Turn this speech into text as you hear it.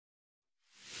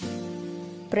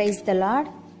Praise the lord.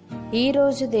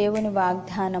 ఈరోజు దేవుని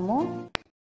వాగ్దానము,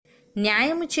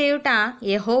 న్యాయము చేయుట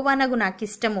యెహోవానగు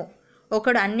నాకిష్టము,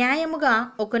 ఒకడు అన్యాయముగా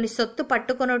ఒకని సొత్తు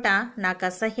పట్టుకొనుట నాకు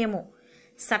అసహ్యము.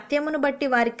 సత్యమును బట్టి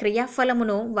వారి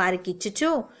క్రియాఫలమును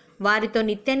వారికిచ్చుచు వారితో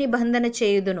నిత్య నిబంధన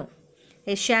చేయుదును.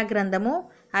 యెషయా గ్రంథము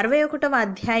 61వ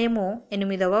అధ్యాయము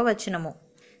 8వ వచనము.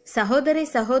 సహోదరి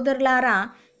సహోదరులారా,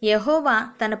 యెహోవా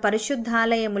తన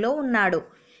పరిశుద్ధాలయములో ఉన్నాడు.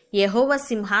 యెహోవా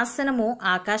సింహాసనము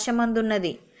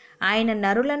ఆకాశమందున్నది. ఆయన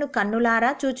నరులను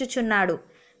కన్నులారా చూచుచున్నాడు.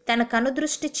 తన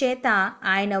కనుదృష్టి చేత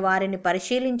ఆయన వారిని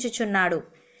పరిశీలించుచున్నాడు.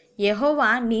 యెహోవా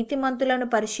నీతిమంతులను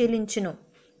పరిశీలించును.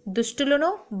 దుష్టులను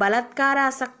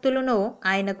బలాత్కారాసక్తులను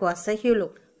ఆయనకు అసహ్యులు.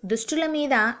 దుష్టుల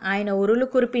మీద ఆయన ఉరులు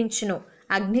కురిపించును.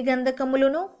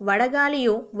 అగ్నిగంధకములను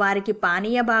వడగాలియు వారికి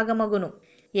పానీయ భాగమగును.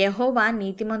 యెహోవా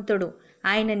నీతిమంతుడు,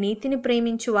 ఆయన నీతిని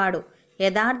ప్రేమించువాడు.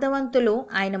 యథార్థవంతులు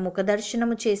ఆయన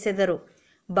ముఖదర్శనము చేసెదరు.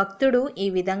 భక్తుడు ఈ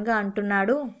విధంగా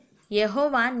అంటున్నాడు,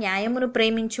 యెహోవా న్యాయమును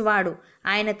ప్రేమించువాడు.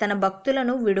 ఆయన తన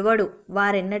భక్తులను విడువడు.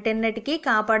 వారెన్నటెన్నటికీ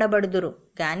కాపాడబడుదురు.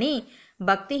 గాని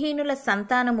భక్తిహీనుల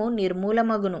సంతానము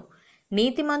నిర్మూలమగును.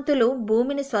 నీతిమంతులు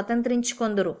భూమిని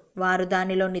స్వతంత్రించుకొందురు. వారు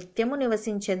దానిలో నిత్యము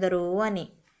నివసించెదరు అని.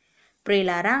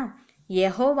 ప్రియులారా,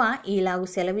 యెహోవా ఈలాగు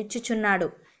సెలవిచ్చుచున్నాడు,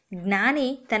 జ్ఞాని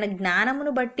తన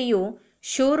జ్ఞానమును బట్టియు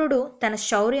శూరుడు తన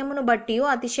శౌర్యమును బట్టియు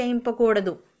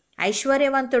అతిశయింపకూడదు.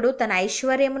 ఐశ్వర్యవంతుడు తన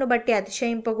ఐశ్వర్యమును బట్టి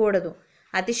అతిశయింపకూడదు.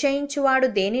 అతిశయించువాడు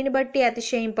దేనిని బట్టి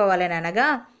అతిశయింపవలెననగా,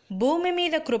 భూమి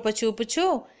మీద కృప చూపుచు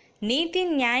నీతి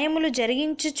న్యాయములు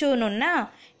జరిగించుచూనున్న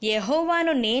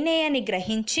యెహోవాను నేనే అని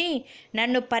గ్రహించి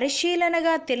నన్ను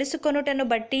పరిశీలనగా తెలుసుకొనుటను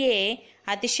బట్టియే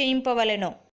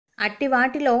అతిశయింపవలెను. అట్టి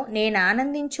వాటిలో నేను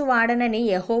ఆనందించువాడనని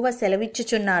యెహోవా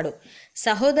సెలవిచ్చుచున్నాడు.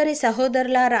 సహోదరి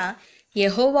సహోదరులారా,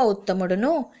 యెహోవా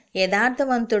ఉత్తముడును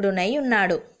యథార్థవంతుడునై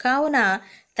ఉన్నాడు. కావున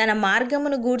తన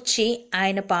మార్గమును గూర్చి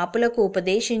ఆయన పాపులకు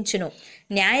ఉపదేశించును.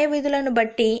 న్యాయ విధులను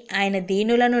బట్టి ఆయన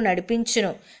దీనులను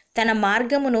నడిపించును. తన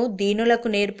మార్గమును దీనులకు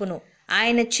నేర్పును.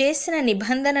 ఆయన చేసిన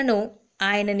నిబంధనను,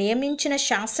 ఆయన నియమించిన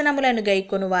శాసనములను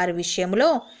గైకొను వారి విషయములో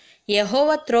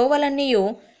యెహోవా త్రోవలన్నీయు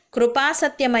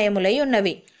కృపాసత్యమయములై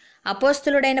ఉన్నవి.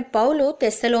 అపోస్తలుడైన పౌలు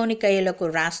తెస్సలోనికయులకు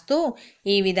రాస్తూ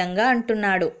ఈ విధంగా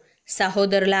అంటున్నాడు,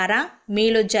 సహోదరులారా,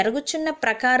 మీలో జరుగుచున్న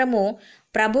ప్రకారము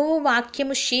ప్రభువు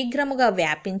వాక్యము శీఘ్రముగా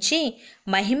వ్యాపించి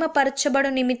మహిమపరచబడు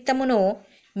నిమిత్తమును,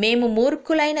 మేము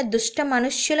మూర్ఖులైన దుష్ట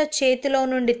మనుష్యుల చేతిలో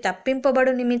నుండి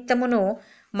తప్పింపబడు నిమిత్తమును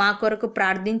మా కొరకు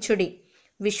ప్రార్థించుడి.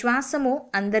 విశ్వాసము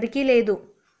అందరికీ లేదు.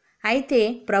 అయితే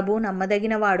ప్రభు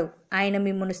నమ్మదగినవాడు. ఆయన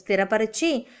మిమ్మును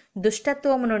స్థిరపరిచి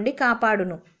దుష్టత్వము నుండి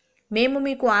కాపాడును. మేము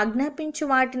మీకు ఆజ్ఞాపించు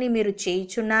వాటిని మీరు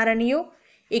చేయుచున్నారనియు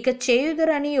ఇక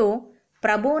చేయుదురనియు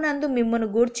ప్రభువునందు మిమ్మును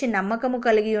గూర్చి నమ్మకము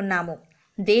కలిగి ఉన్నాము.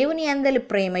 దేవుని అందలి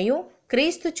ప్రేమయు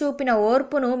క్రీస్తు చూపిన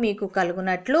ఓర్పును మీకు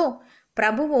కలుగునట్లు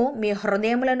ప్రభువు మీ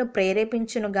హృదయములను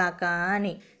ప్రేరేపించునుగాక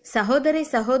అని. సహోదరి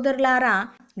సహోదరులారా,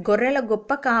 గొర్రెల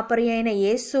గొప్ప కాపరి అయిన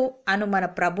యేసు అను మన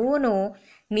ప్రభువును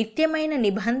నిత్యమైన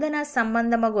నిబంధన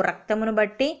సంబంధమగు రక్తమును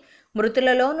బట్టి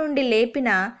మృతులలో నుండి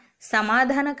లేపిన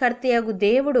సమాధానకర్తయగు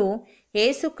దేవుడు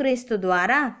యేసుక్రీస్తు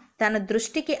ద్వారా తన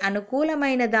దృష్టికి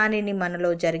అనుకూలమైన దానిని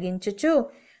మనలో జరిగించుచు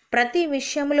ప్రతి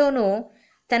విషయంలోనూ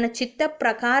తన చిత్త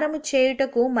ప్రకారము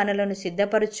చేయుటకు మనలను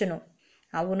సిద్ధపరచును.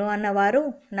 అవును అన్నవారు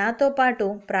నాతో పాటు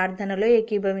ప్రార్థనలో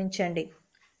ఏకీభవించండి.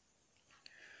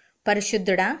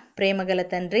 పరిశుద్ధుడా, ప్రేమగల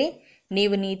తండ్రి,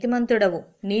 నీవు నీతిమంతుడవు,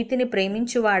 నీతిని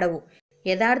ప్రేమించువాడవు.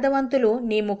 యథార్థవంతులు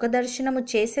నీ ముఖదర్శనము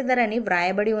చేసెదరని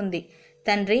వ్రాయబడి ఉంది.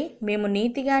 తండ్రి, మేము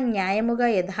నీతిగా, న్యాయముగా,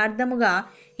 యథార్థముగా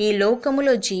ఈ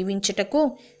లోకములో జీవించుటకు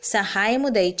సహాయము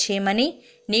దయచేయమని,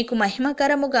 నీకు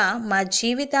మహిమకరముగా మా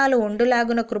జీవితాలు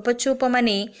ఉండులాగున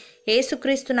కృపచూపమని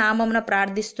యేసుక్రీస్తు నామమున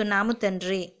ప్రార్థిస్తున్నాము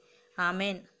తండ్రి.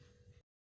 ఆమెన్.